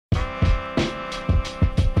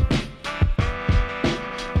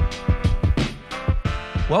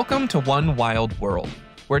Welcome to One Wild World,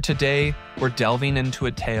 where today we're delving into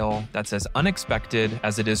a tale that's as unexpected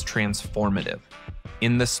as it is transformative.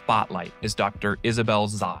 In the spotlight is Dr. Isabelle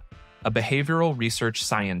Szott, a behavioral research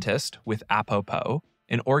scientist with Apropos,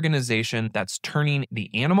 an organization that's turning the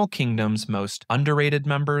animal kingdom's most underrated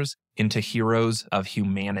members into heroes of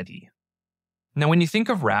humanity. Now, when you think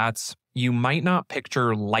of rats, you might not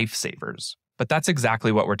picture lifesavers, but that's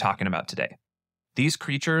exactly what we're talking about today. These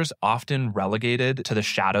creatures, often relegated to the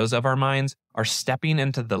shadows of our minds, are stepping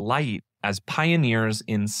into the light as pioneers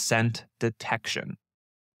in scent detection.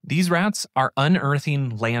 These rats are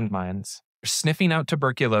unearthing landmines, sniffing out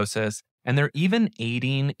tuberculosis, and they're even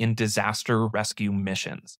aiding in disaster rescue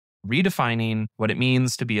missions, redefining what it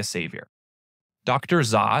means to be a savior. Dr.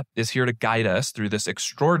 Szott is here to guide us through this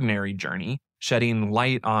extraordinary journey, shedding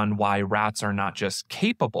light on why rats are not just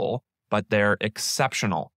capable, but they're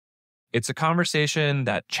exceptional. It's a conversation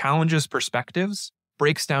that challenges perspectives,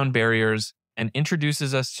 breaks down barriers, and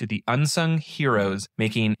introduces us to the unsung heroes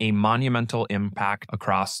making a monumental impact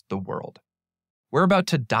across the world. We're about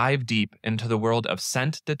to dive deep into the world of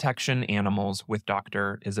scent detection animals with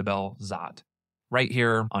Dr. Isabelle Szott, right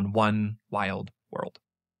here on One Wild World.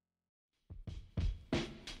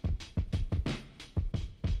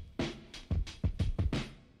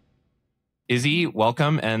 Izzy,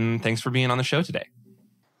 welcome, and thanks for being on the show today.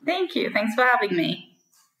 Thank you. Thanks for having me.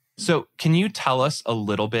 So can you tell us a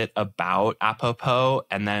little bit about Apropos,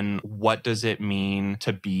 and then what does it mean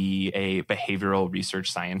to be a behavioral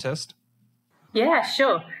research scientist? Yeah,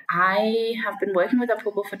 sure. I have been working with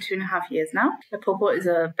Apropos for 2.5 years now. Apropos is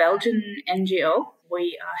a Belgian NGO.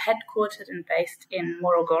 We are headquartered and based in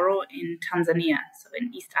Morogoro in Tanzania, so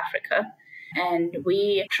in East Africa. And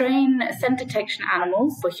we train scent detection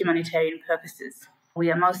animals for humanitarian purposes. We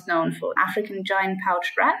are most known for African giant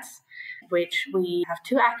pouched rats, which we have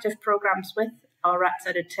 2 active programs with. Our rats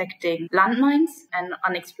are detecting landmines and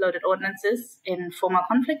unexploded ordnances in former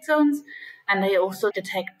conflict zones, and they also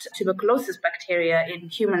detect tuberculosis bacteria in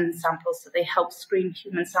human samples, so they help screen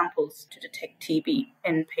human samples to detect TB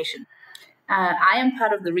in patients. I am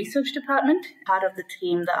part of the research department, part of the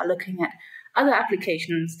team that are looking at other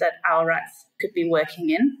applications that our rats could be working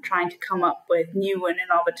in, trying to come up with new and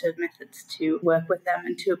innovative methods to work with them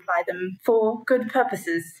and to apply them for good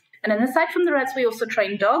purposes. And then aside from the rats, we also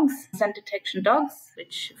train dogs, scent detection dogs,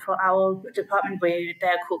 which for our department,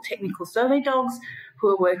 they're called technical survey dogs, who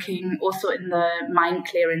are working also in the mine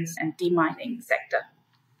clearance and demining sector.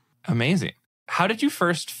 Amazing. How did you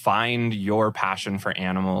first find your passion for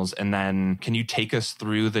animals? And then can you take us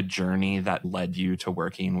through the journey that led you to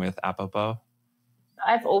working with Apropos?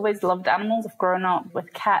 I've always loved animals. I've grown up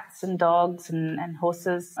with cats and dogs and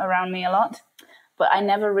horses around me a lot. But I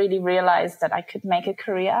never really realized that I could make a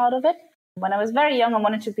career out of it. When I was very young, I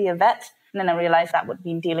wanted to be a vet. And then I realized that would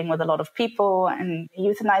mean dealing with a lot of people and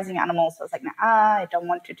euthanizing animals. So I was like, I don't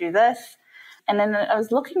want to do this. And then I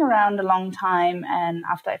was looking around a long time, and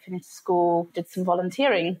after I finished school, did some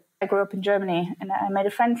volunteering. I grew up in Germany, and I made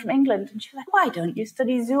a friend from England, and she was like, why don't you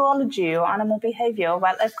study zoology or animal behavior or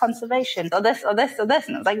wildlife conservation or this or this or this?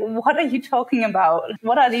 And I was like, what are you talking about?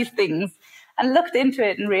 What are these things? And looked into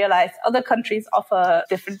it and realized other countries offer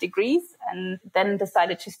different degrees, and then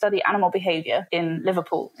decided to study animal behavior in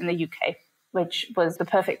Liverpool in the UK, which was the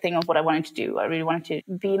perfect thing of what I wanted to do. I really wanted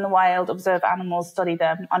to be in the wild, observe animals, study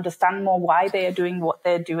them, understand more why they are doing what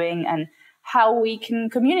they're doing and how we can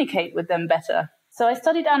communicate with them better. So I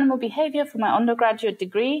studied animal behavior for my undergraduate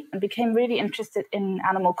degree and became really interested in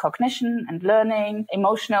animal cognition and learning,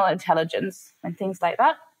 emotional intelligence and things like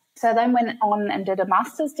that. So I then went on and did a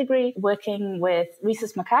master's degree working with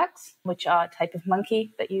rhesus macaques, which are a type of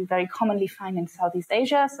monkey that you very commonly find in Southeast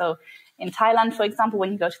Asia. So in Thailand, for example,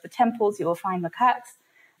 when you go to the temples, you will find macaques.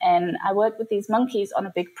 And I worked with these monkeys on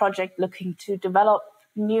a big project looking to develop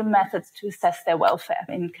new methods to assess their welfare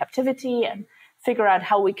in captivity and figure out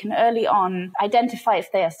how we can early on identify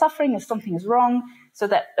if they are suffering, if something is wrong, so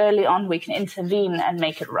that early on we can intervene and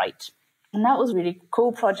make it right. And that was a really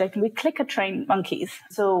cool project. And we clicker train monkeys.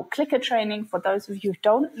 So clicker training, for those of you who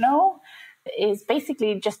don't know, is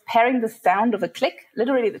basically just pairing the sound of a click,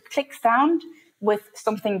 literally the click sound, with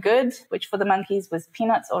something good, which for the monkeys was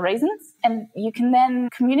peanuts or raisins. And you can then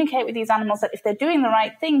communicate with these animals that if they're doing the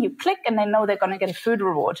right thing, you click and they know they're going to get a food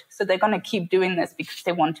reward. So they're going to keep doing this because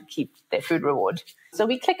they want to keep their food reward. So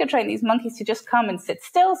we clicker train these monkeys to just come and sit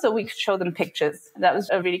still so we could show them pictures. That was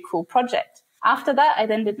a really cool project. After that, I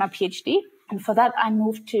then did my PhD. And for that, I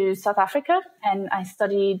moved to South Africa and I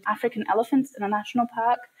studied African elephants in a national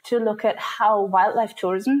park to look at how wildlife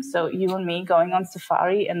tourism, so you and me going on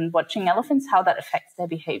safari and watching elephants, how that affects their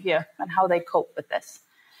behavior and how they cope with this.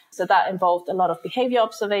 So that involved a lot of behavior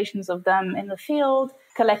observations of them in the field,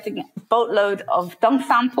 collecting a boatload of dung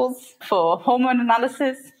samples for hormone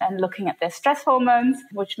analysis and looking at their stress hormones,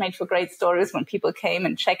 which made for great stories when people came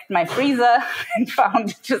and checked my freezer and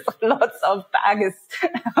found just lots of bags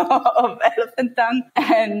of elephant dung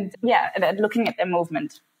and looking at their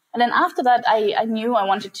movement. And then after that, I knew I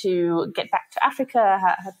wanted to get back to Africa.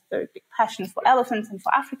 I had a very big passion for elephants and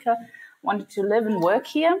for Africa. Wanted to live and work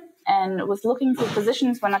here and was looking for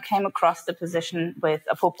positions when I came across the position with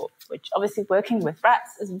Apopo, which obviously working with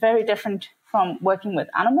rats is very different from working with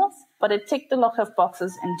animals, but it ticked a lot of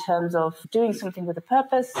boxes in terms of doing something with a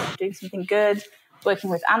purpose, doing something good,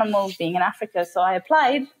 working with animals, being in Africa. So I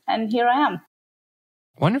applied and here I am.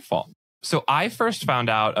 Wonderful. So I first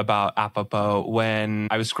found out about Apopo when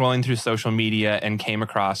I was scrolling through social media and came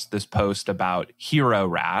across this post about hero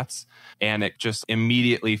rats, and it just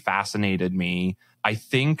immediately fascinated me. I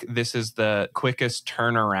think this is the quickest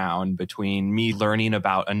turnaround between me learning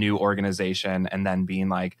about a new organization and then being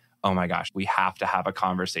like, oh my gosh, we have to have a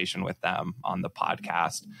conversation with them on the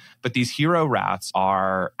podcast. But these hero rats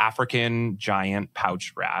are African giant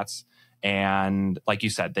pouched rats. And like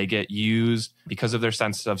you said, they get used because of their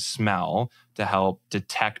sense of smell to help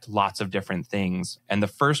detect lots of different things. And the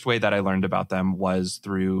first way that I learned about them was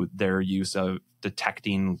through their use of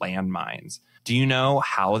detecting landmines. Do you know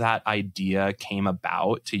how that idea came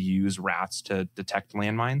about to use rats to detect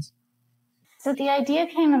landmines? So the idea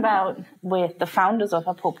came about with the founders of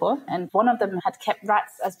Apopo, and one of them had kept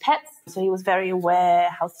rats as pets. So he was very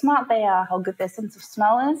aware how smart they are, how good their sense of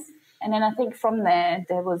smell is. And then I think from there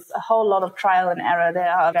was a whole lot of trial and error.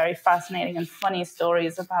 There are very fascinating and funny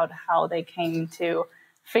stories about how they came to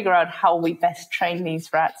figure out how we best train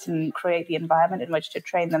these rats and create the environment in which to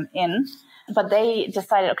train them in. But they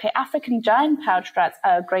decided, okay, African giant pouched rats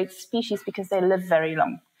are a great species because they live very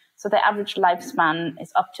long. So their average lifespan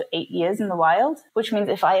is up to 8 years in the wild, which means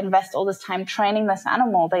if I invest all this time training this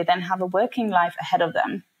animal, they then have a working life ahead of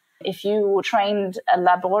them. If you trained a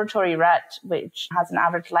laboratory rat, which has an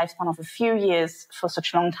average lifespan of a few years for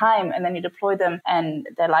such a long time, and then you deploy them and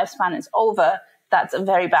their lifespan is over, that's a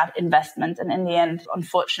very bad investment. And in the end,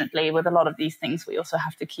 unfortunately, with a lot of these things, we also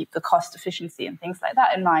have to keep the cost efficiency and things like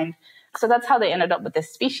that in mind. So that's how they ended up with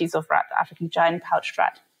this species of rat, the African giant pouched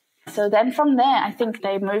rat. So then from there, I think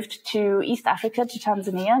they moved to East Africa, to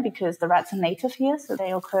Tanzania, because the rats are native here. So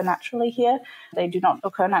they occur naturally here. They do not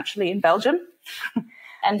occur naturally in Belgium.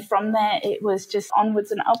 And from there, it was just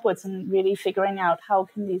onwards and upwards and really figuring out how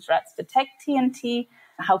can these rats detect TNT,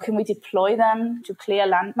 how can we deploy them to clear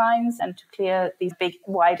landmines and to clear these big,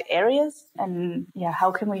 wide areas, and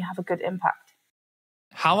how can we have a good impact?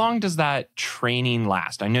 How long does that training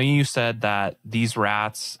last? I know you said that these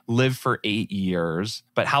rats live for 8 years,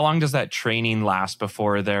 but how long does that training last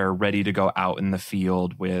before they're ready to go out in the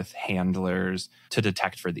field with handlers to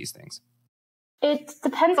detect for these things? It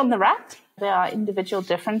depends on the rat. There are individual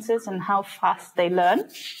differences in how fast they learn.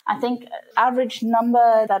 I think average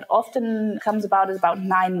number that often comes about is about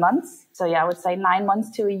 9 months. So I would say 9 months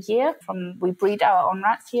to a year from we breed our own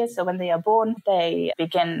rats here. So when they are born, they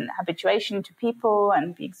begin habituation to people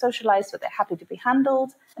and being socialized. So they're happy to be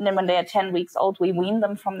handled. And then when they are 10 weeks old, we wean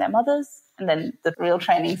them from their mothers. And then the real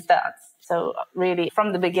training starts. So really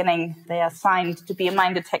from the beginning, they are signed to be a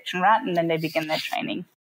mine detection rat and then they begin their training.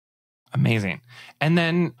 Amazing. And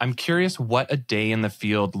then I'm curious what a day in the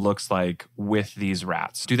field looks like with these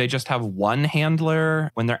rats. Do they just have one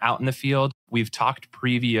handler when they're out in the field? We've talked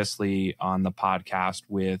previously on the podcast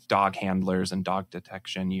with dog handlers and dog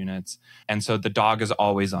detection units. And so the dog is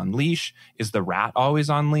always on leash. Is the rat always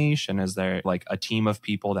on leash? And is there like a team of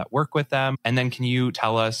people that work with them? And then can you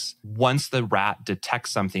tell us, once the rat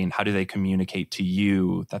detects something, how do they communicate to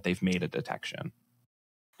you that they've made a detection?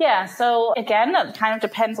 Yeah, so again, it kind of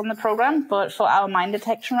depends on the program, but for our mine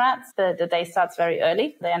detection rats, the day starts very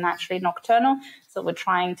early. They are naturally nocturnal, so we're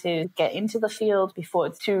trying to get into the field before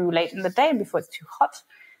it's too late in the day and before it's too hot.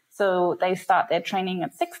 So they start their training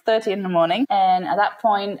at 6:30 in the morning, and at that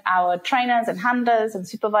point, our trainers and handlers and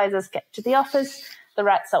supervisors get to the office. The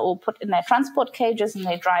rats are all put in their transport cages and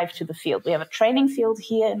they drive to the field. We have a training field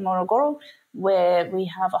here in Morogoro, where we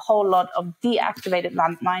have a whole lot of deactivated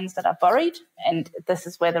landmines that are buried. And this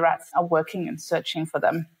is where the rats are working and searching for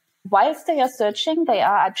them. Whilst they are searching, they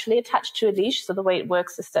are actually attached to a leash. So the way it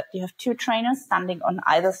works is that you have 2 trainers standing on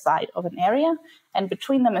either side of an area, and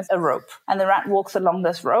between them is a rope. And the rat walks along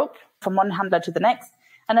this rope from one handler to the next.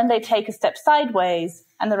 And then they take a step sideways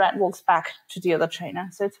and the rat walks back to the other trainer.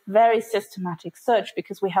 So it's very systematic search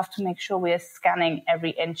because we have to make sure we are scanning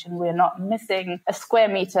every inch and we're not missing a square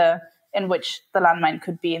meter in which the landmine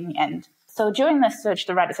could be in the end. So during this search,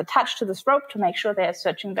 the rat is attached to this rope to make sure they are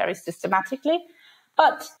searching very systematically.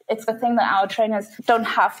 But it's the thing that our trainers don't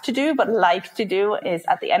have to do, but like to do, is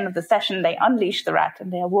at the end of the session, they unleash the rat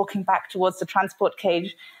and they are walking back towards the transport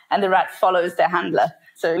cage and the rat follows their handler.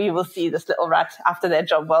 So you will see this little rat, after their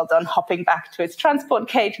job well done, hopping back to its transport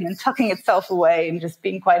cage and then tucking itself away and just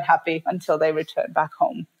being quite happy until they return back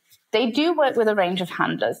home. They do work with a range of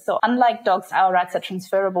handlers. So unlike dogs, our rats are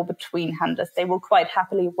transferable between handlers. They will quite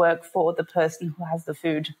happily work for the person who has the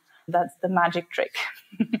food. That's the magic trick.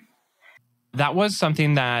 That was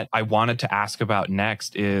something that I wanted to ask about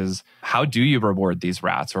next is how do you reward these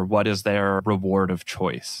rats, or what is their reward of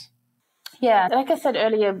choice? Yeah, like I said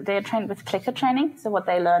earlier, they're trained with clicker training. So what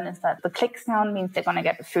they learn is that the click sound means they're going to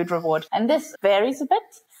get the food reward. And this varies a bit.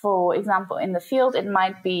 For example, in the field, it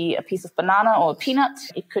might be a piece of banana or a peanut.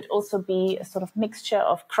 It could also be a sort of mixture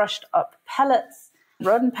of crushed up pellets,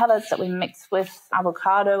 rodent pellets that we mix with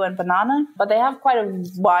avocado and banana. But they have quite a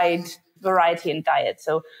wide variety in diet.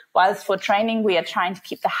 So whilst for training, we are trying to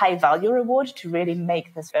keep the high value reward to really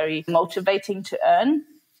make this very motivating to earn.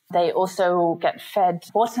 They also get fed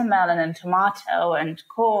watermelon and tomato and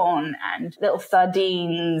corn and little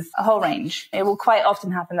sardines, a whole range. It will quite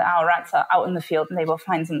often happen that our rats are out in the field and they will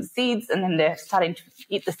find some seeds and then they're starting to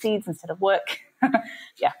eat the seeds instead of work.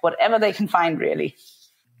 Yeah, whatever they can find, really.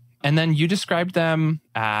 And then you described them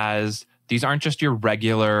as these aren't just your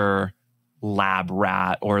regular lab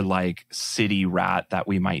rat or like city rat that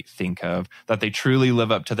we might think of, that they truly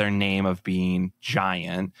live up to their name of being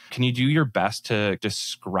giant. Can you do your best to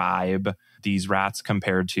describe these rats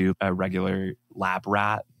compared to a regular lab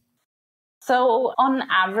rat? So on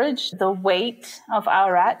average, the weight of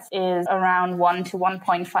our rats is around 1 to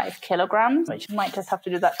 1.5 kilograms, which you might just have to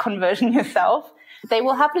do that conversion yourself. They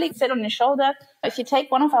will happily sit on your shoulder. If you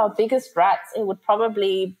take one of our biggest rats, it would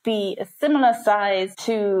probably be a similar size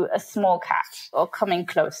to a small cat or coming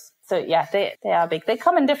close. So yeah, they are big. They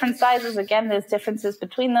come in different sizes. Again, there's differences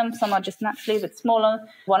between them. Some are just naturally a bit smaller.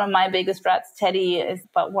 One of my biggest rats, Teddy, is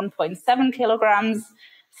about 1.7 kilograms.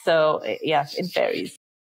 So yeah, it varies.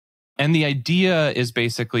 And the idea is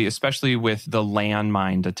basically, especially with the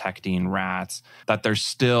landmine detecting rats, that they're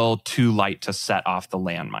still too light to set off the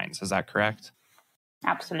landmines. Is that correct?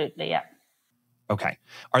 Absolutely, yeah. Okay.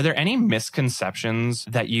 Are there any misconceptions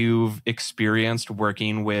that you've experienced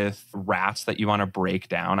working with rats that you want to break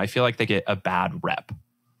down? I feel like they get a bad rep.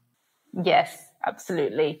 Yes,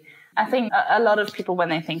 absolutely. I think a lot of people, when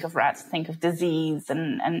they think of rats, think of disease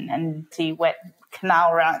and see wet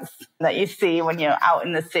canal rats that you see when you're out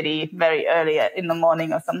in the city very early in the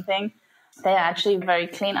morning or something. They are actually very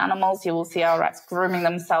clean animals. You will see our rats grooming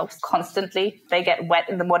themselves constantly. They get wet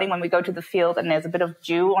in the morning when we go to the field and there's a bit of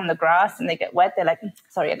dew on the grass and they get wet. They're like,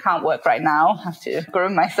 sorry, I can't work right now. I have to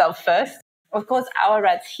groom myself first. Of course, our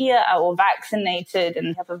rats here are all vaccinated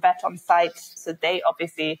and have a vet on site, so they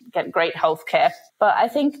obviously get great health care. But I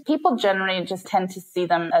think people generally just tend to see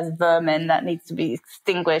them as vermin that needs to be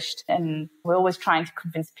extinguished. And we're always trying to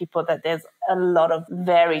convince people that there's a lot of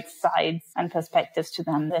varied sides and perspectives to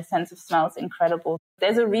them. Their sense of smell is incredible.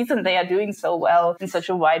 There's a reason they are doing so well in such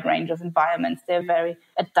a wide range of environments. They're very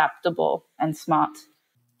adaptable and smart.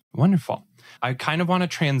 Wonderful. I kind of want to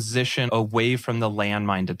transition away from the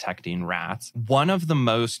landmine detecting rats. One of the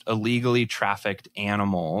most illegally trafficked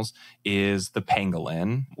animals is the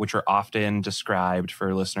pangolin, which are often described,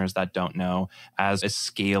 for listeners that don't know, as a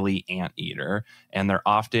scaly anteater. And they're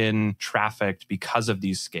often trafficked because of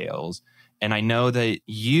these scales. And I know that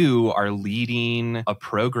you are leading a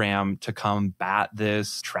program to combat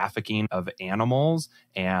this trafficking of animals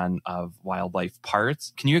and of wildlife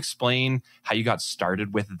parts. Can you explain how you got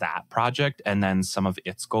started with that project and then some of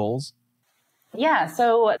its goals? Yeah,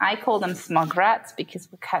 so I call them smug rats because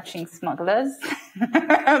we're catching smugglers,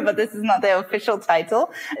 but this is not their official title.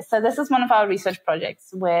 So this is one of our research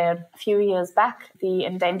projects where a few years back, the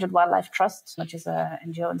Endangered Wildlife Trust, which is an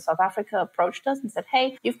NGO in South Africa, approached us and said,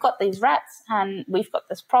 hey, you've got these rats and we've got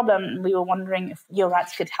this problem. And we were wondering if your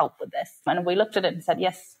rats could help with this. And we looked at it and said,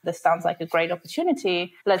 yes, this sounds like a great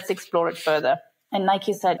opportunity. Let's explore it further. And like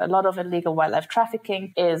you said, a lot of illegal wildlife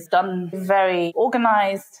trafficking is done very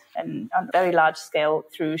organized and on a very large scale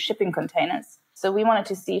through shipping containers. So we wanted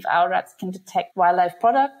to see if our rats can detect wildlife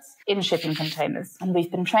products in shipping containers. And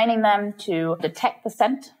we've been training them to detect the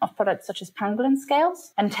scent of products such as pangolin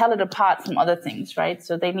scales and tell it apart from other things, right?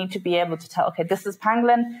 So they need to be able to tell, okay, this is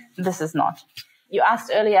pangolin, this is not. You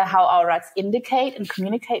asked earlier how our rats indicate and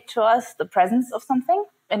communicate to us the presence of something.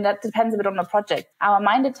 And that depends a bit on the project. Our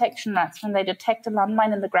mine detection rats, when they detect a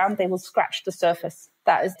landmine in the ground, they will scratch the surface.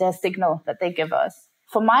 That is their signal that they give us.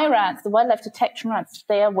 For my rats, the wildlife detection rats,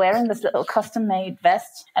 they are wearing this little custom-made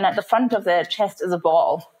vest, and at the front of their chest is a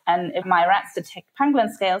ball. And if my rats detect pangolin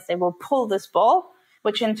scales, they will pull this ball,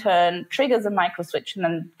 which in turn triggers a micro switch and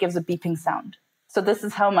then gives a beeping sound. So this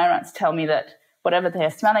is how my rats tell me that whatever they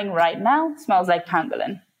are smelling right now smells like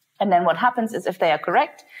pangolin. And then what happens is if they are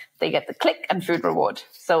correct, they get the click and food reward.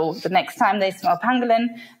 So the next time they smell pangolin,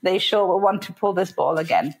 they sure will want to pull this ball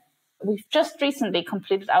again. We've just recently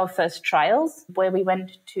completed our first trials where we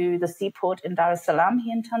went to the seaport in Dar es Salaam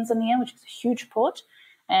here in Tanzania, which is a huge port.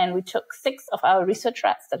 And we took 6 of our research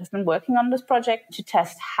rats that have been working on this project to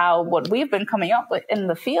test how what we've been coming up with in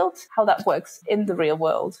the field, how that works in the real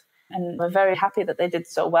world. And we're very happy that they did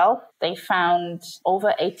so well. They found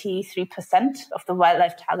over 83% of the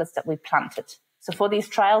wildlife targets that we planted. So for these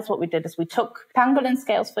trials, what we did is we took pangolin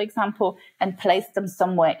scales, for example, and placed them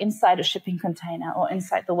somewhere inside a shipping container or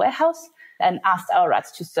inside the warehouse and asked our rats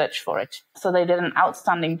to search for it. So they did an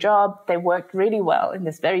outstanding job. They worked really well in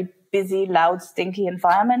this very busy, loud, stinky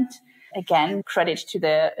environment. Again, credit to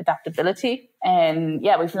their adaptability. And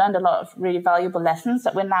yeah, we've learned a lot of really valuable lessons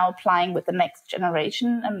that we're now applying with the next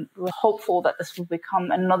generation. And we're hopeful that this will become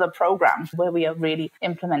another program where we are really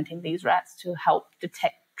implementing these rats to help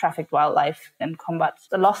detect trafficked wildlife and combat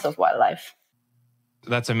the loss of wildlife.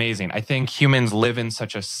 That's amazing. I think humans live in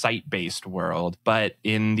such a sight-based world, but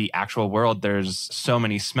in the actual world, there's so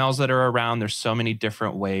many smells that are around. There's so many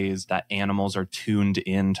different ways that animals are tuned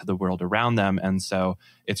into the world around them. And so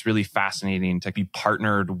it's really fascinating to be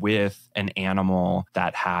partnered with an animal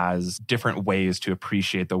that has different ways to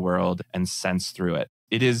appreciate the world and sense through it.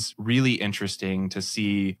 It is really interesting to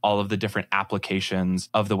see all of the different applications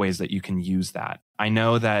of the ways that you can use that. I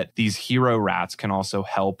know that these hero rats can also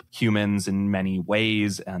help humans in many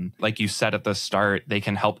ways. And like you said at the start, they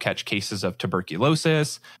can help catch cases of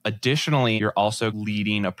tuberculosis. Additionally, you're also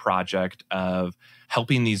leading a project of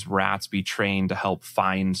helping these rats be trained to help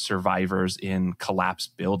find survivors in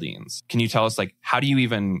collapsed buildings. Can you tell us, like, how do you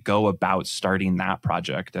even go about starting that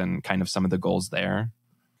project and kind of some of the goals there?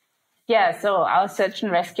 Yeah, so our search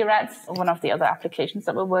and rescue rats, one of the other applications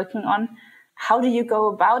that we're working on. How do you go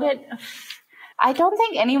about it? I don't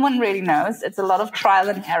think anyone really knows. It's a lot of trial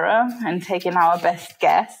and error and taking our best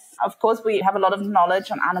guess. Of course, we have a lot of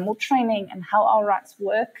knowledge on animal training and how our rats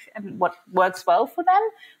work and what works well for them.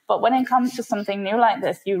 But when it comes to something new like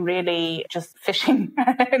this, you really just fishing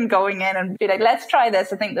and going in and be like, let's try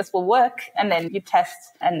this. I think this will work. And then you test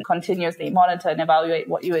and continuously monitor and evaluate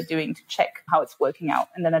what you are doing to check how it's working out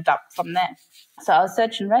and then adapt from there. So our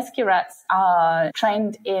search and rescue rats are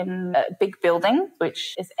trained in a big building,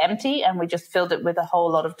 which is empty. And we just filled it with a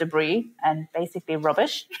whole lot of debris and basically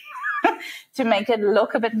rubbish to make it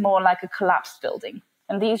look a bit more like a collapsed building.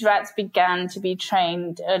 And these rats began to be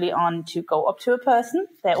trained early on to go up to a person.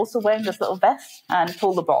 They're also wearing this little vest and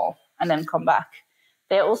pull the ball and then come back.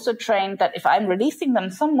 They're also trained that if I'm releasing them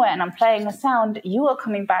somewhere and I'm playing a sound, you are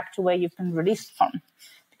coming back to where you've been released from.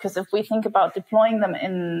 Because if we think about deploying them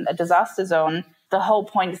in a disaster zone, the whole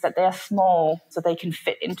point is that they're small so they can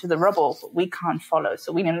fit into the rubble, but we can't follow.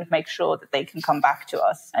 So we need to make sure that they can come back to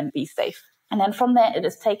us and be safe. And then from there, it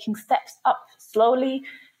is taking steps up slowly,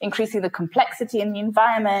 increasing the complexity in the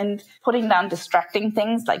environment, putting down distracting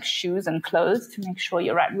things like shoes and clothes to make sure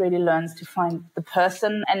your rat really learns to find the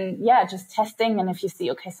person. And yeah, just testing. And if you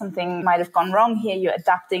see, okay, something might have gone wrong here, you're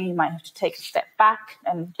adapting, you might have to take a step back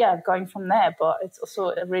and yeah, going from there. But it's also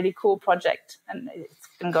a really cool project and it's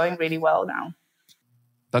been going really well now.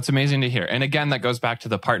 That's amazing to hear. And again, that goes back to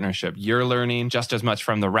the partnership. You're learning just as much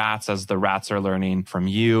from the rats as the rats are learning from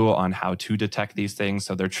you on how to detect these things.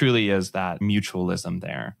 So there truly is that mutualism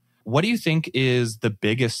there. What do you think is the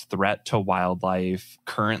biggest threat to wildlife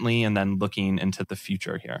currently and then looking into the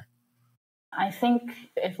future here? I think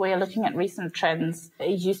if we're looking at recent trends,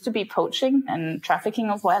 it used to be poaching and trafficking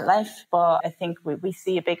of wildlife, but I think we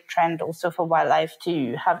see a big trend also for wildlife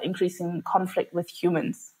to have increasing conflict with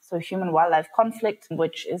humans. So human-wildlife conflict,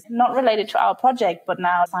 which is not related to our project, but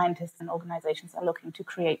now scientists and organizations are looking to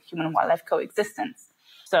create human-wildlife coexistence.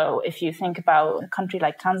 So if you think about a country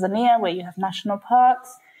like Tanzania, where you have national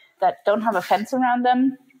parks that don't have a fence around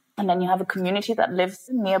them, and then you have a community that lives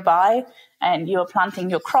nearby, and you're planting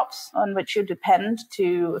your crops on which you depend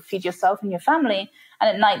to feed yourself and your family, and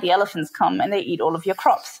at night the elephants come and they eat all of your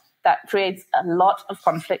crops. That creates a lot of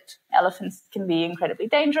conflict. Elephants can be incredibly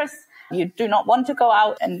dangerous. You do not want to go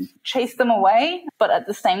out and chase them away, but at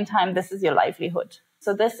the same time, this is your livelihood.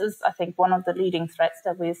 So this is, I think, one of the leading threats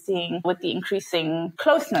that we're seeing with the increasing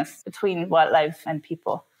closeness between wildlife and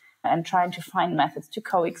people and trying to find methods to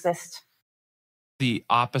coexist. The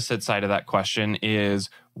opposite side of that question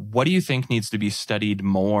is, what do you think needs to be studied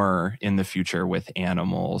more in the future with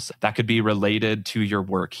animals? That could be related to your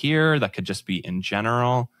work here. That could just be in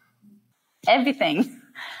general. Everything.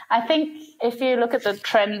 I think if you look at the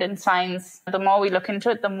trend in science, the more we look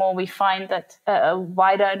into it, the more we find that a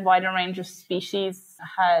wider and wider range of species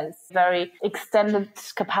has very extended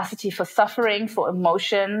capacity for suffering, for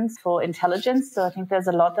emotions, for intelligence. So I think there's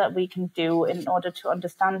a lot that we can do in order to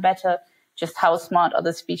understand better just how smart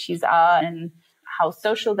other species are and how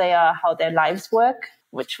social they are, how their lives work,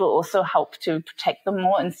 which will also help to protect them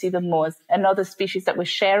more and see them more as another species that we're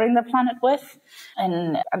sharing the planet with.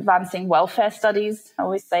 And advancing welfare studies, I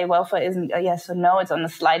always say welfare isn't a yes or no, it's on a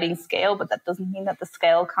sliding scale, but that doesn't mean that the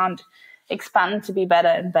scale can't expand to be better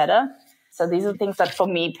and better. So these are things that for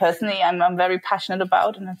me personally, I'm very passionate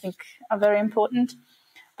about and I think are very important.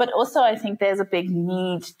 But also I think there's a big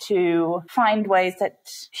need to find ways that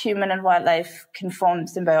human and wildlife can form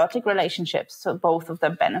symbiotic relationships so both of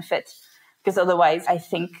them benefit. Because otherwise, I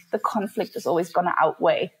think the conflict is always going to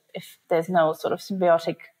outweigh if there's no sort of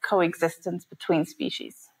symbiotic coexistence between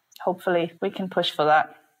species. Hopefully, we can push for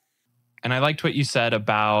that. And I liked what you said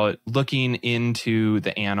about looking into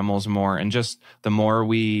the animals more, and just the more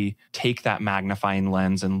we take that magnifying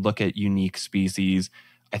lens and look at unique species,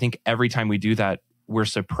 I think every time we do that, we're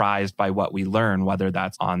surprised by what we learn, whether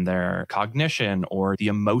that's on their cognition or the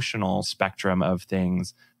emotional spectrum of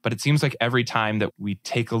things. But it seems like every time that we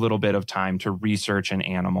take a little bit of time to research an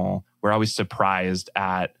animal, we're always surprised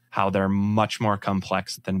at how they're much more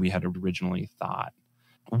complex than we had originally thought.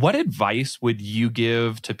 What advice would you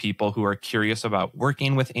give to people who are curious about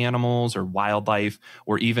working with animals or wildlife,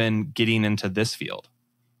 or even getting into this field?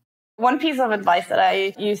 One piece of advice that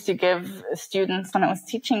I used to give students when I was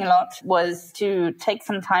teaching a lot was to take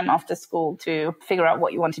some time after school to figure out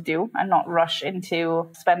what you want to do and not rush into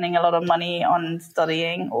spending a lot of money on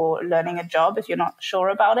studying or learning a job if you're not sure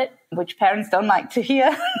about it, which parents don't like to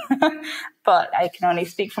hear. But I can only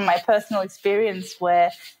speak from my personal experience where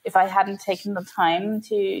if I hadn't taken the time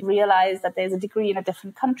to realize that there's a degree in a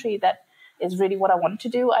different country that is really what I want to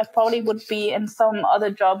do, I probably would be in some other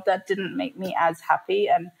job that didn't make me as happy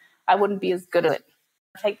and I wouldn't be as good at it.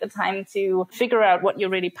 Take the time to figure out what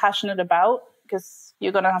you're really passionate about, because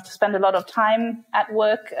you're going to have to spend a lot of time at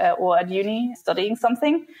work or at uni studying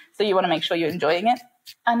something. So you want to make sure you're enjoying it.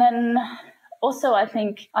 And then also, I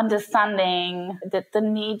think understanding that the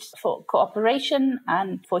need for cooperation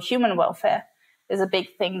and for human welfare is a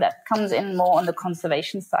big thing that comes in more on the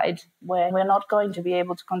conservation side, where we're not going to be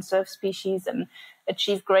able to conserve species and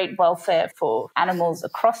achieve great welfare for animals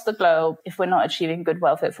across the globe if we're not achieving good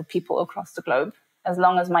welfare for people across the globe. As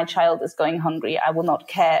long as my child is going hungry, I will not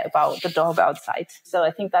care about the dog outside. So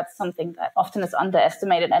I think that's something that often is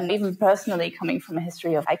underestimated. And even personally, coming from a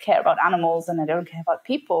history of I care about animals and I don't care about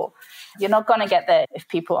people, you're not going to get there if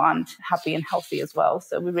people aren't happy and healthy as well.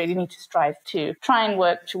 So we really need to strive to try and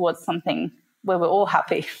work towards something where we're all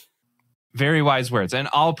happy. Very wise words. And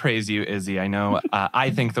I'll praise you, Izzy. I know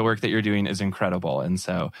I think the work that you're doing is incredible. And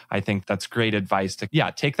so I think that's great advice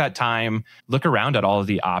to, take that time, look around at all of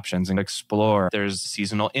the options and explore. There's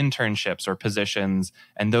seasonal internships or positions,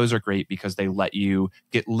 and those are great because they let you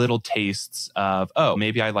get little tastes of, oh,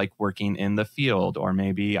 maybe I like working in the field, or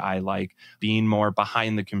maybe I like being more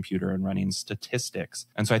behind the computer and running statistics.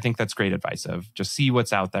 And so I think that's great advice of just see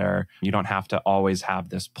what's out there. You don't have to always have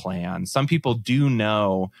this plan. Some people do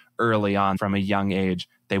know early on from a young age,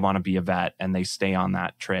 they want to be a vet and they stay on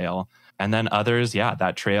that trail. And then others,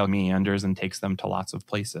 that trail meanders and takes them to lots of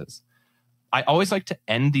places. I always like to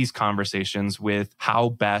end these conversations with how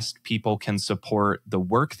best people can support the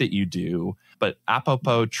work that you do. But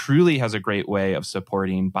Apropos truly has a great way of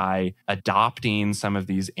supporting by adopting some of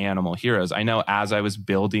these animal heroes. I know as I was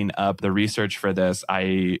building up the research for this,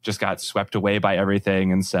 I just got swept away by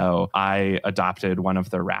everything. And so I adopted one of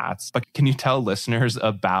the rats. But can you tell listeners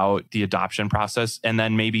about the adoption process and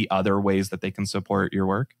then maybe other ways that they can support your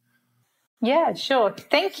work? Yeah, sure.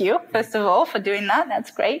 Thank you, first of all, for doing that. That's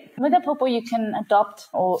great. With Apropos, you can adopt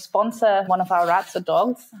or sponsor one of our rats or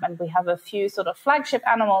dogs. And we have a few sort of flagship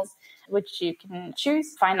animals, which you can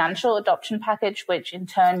choose. Financial adoption package, which in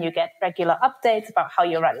turn you get regular updates about how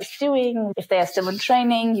your rat is doing. If they are still in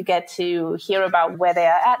training, you get to hear about where they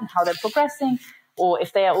are at and how they're progressing. Or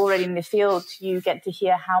if they are already in the field, you get to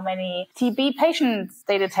hear how many TB patients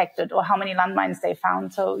they detected or how many landmines they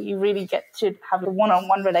found. So you really get to have a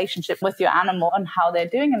one-on-one relationship with your animal on how they're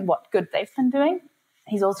doing and what good they've been doing.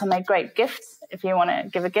 He's also made great gifts. If you want to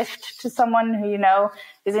give a gift to someone who you know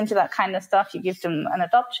is into that kind of stuff, you give them an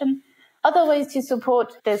adoption. Other ways to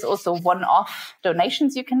support, there's also one-off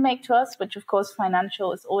donations you can make to us, which of course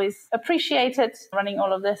financial is always appreciated. Running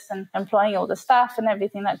all of this and employing all the staff and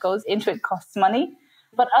everything that goes into it costs money.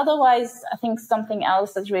 But otherwise, I think something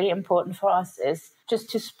else that's really important for us is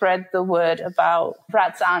just to spread the word about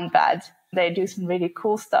rats aren't bad. They do some really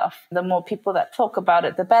cool stuff. The more people that talk about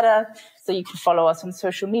it, the better. So you can follow us on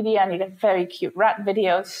social media and you get very cute rat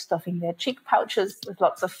videos stuffing their cheek pouches with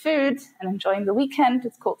lots of food and enjoying the weekend.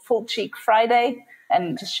 It's called Full Cheek Friday,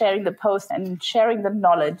 and just sharing the post and sharing the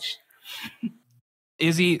knowledge.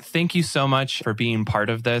 Izzy, thank you so much for being part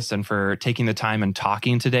of this and for taking the time and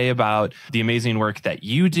talking today about the amazing work that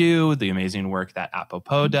you do, the amazing work that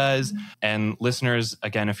Apropos does. And listeners,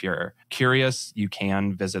 again, if you're curious, you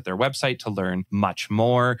can visit their website to learn much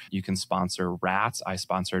more. You can sponsor rats. I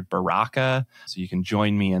sponsored Baraka, so you can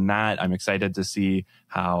join me in that. I'm excited to see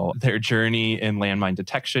how their journey in landmine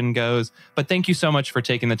detection goes. But thank you so much for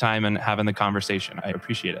taking the time and having the conversation. I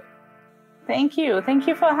appreciate it. Thank you. Thank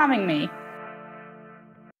you for having me.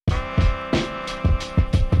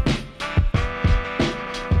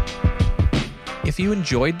 If you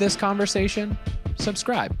enjoyed this conversation,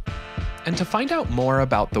 subscribe. And to find out more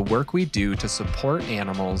about the work we do to support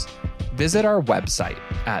animals, visit our website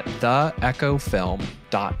at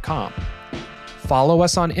theechofilm.com. Follow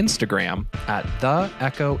us on Instagram at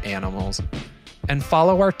theechoanimals, and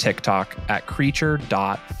follow our TikTok at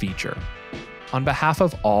creature.feature. On behalf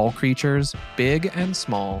of all creatures, big and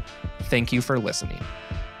small, thank you for listening.